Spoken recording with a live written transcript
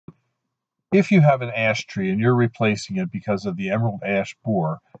If you have an ash tree and you're replacing it because of the emerald ash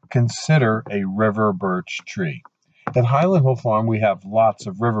borer, consider a river birch tree. At Highland Hill Farm, we have lots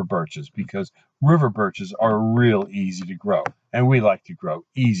of river birches because river birches are real easy to grow, and we like to grow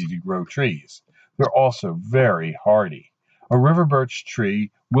easy to grow trees. They're also very hardy. A river birch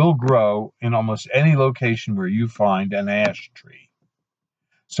tree will grow in almost any location where you find an ash tree.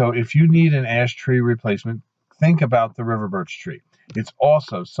 So if you need an ash tree replacement, think about the river birch tree. It's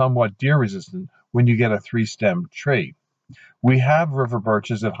also somewhat deer resistant when you get a 3-stemmed tree. We have river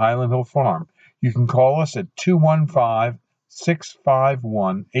birches at Highland Hill Farm. You can call us at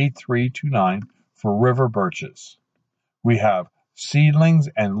 215-651-8329 for river birches. We have seedlings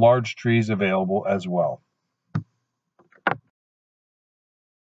and large trees available as well.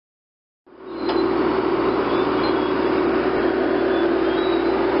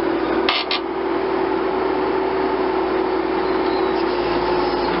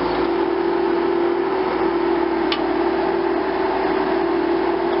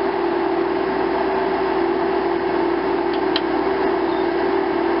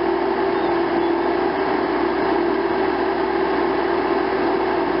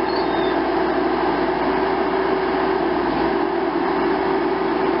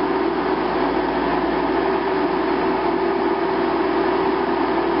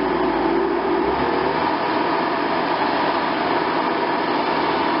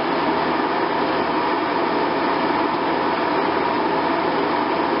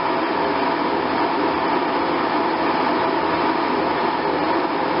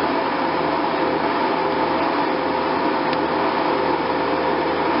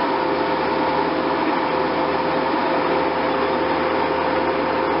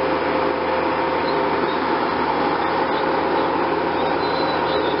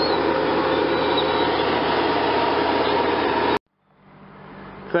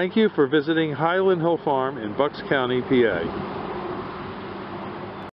 Thank you for visiting Highland Hill Farm in Bucks County, PA.